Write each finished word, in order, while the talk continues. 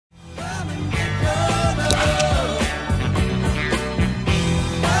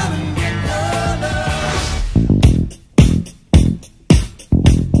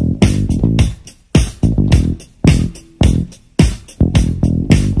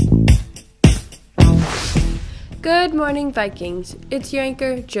Good morning, Vikings. It's your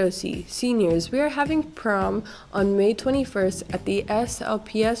anchor, Josie. Seniors, we are having prom on May 21st at the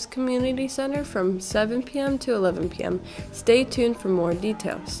SLPS Community Center from 7 p.m. to 11 p.m. Stay tuned for more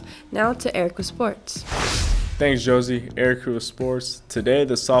details. Now to Eric with Sports. Thanks, Josie. Eric with Sports. Today,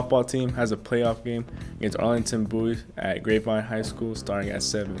 the softball team has a playoff game against Arlington Bowie at Grapevine High School starting at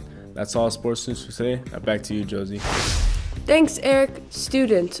 7. That's all sports news for today. Now back to you, Josie. Thanks, Eric.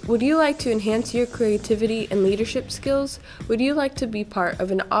 Students, would you like to enhance your creativity and leadership skills? Would you like to be part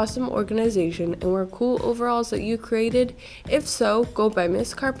of an awesome organization and wear cool overalls that you created? If so, go by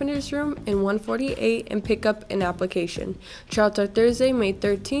Miss Carpenter's room in 148 and pick up an application. Tryouts are Thursday, May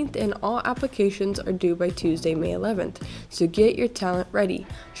 13th, and all applications are due by Tuesday, May 11th. So get your talent ready.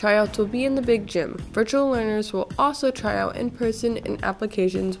 Tryouts will be in the big gym. Virtual learners will also try out in person, and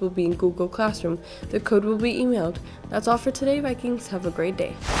applications will be in Google Classroom. The code will be emailed. That's all for today, Vikings. Have a great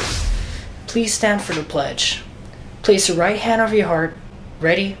day. Please stand for the pledge. Place your right hand over your heart.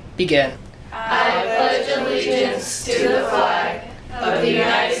 Ready? Begin. I pledge allegiance to the flag of the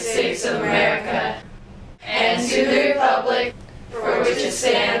United States of America and to the republic for which it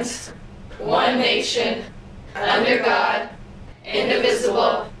stands, one nation, under God,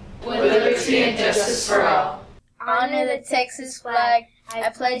 indivisible, with liberty and justice for all. Honor the Texas flag. I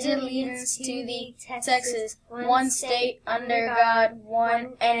pledge allegiance to the Texas, one state, under God,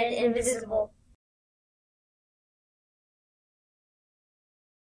 one and indivisible.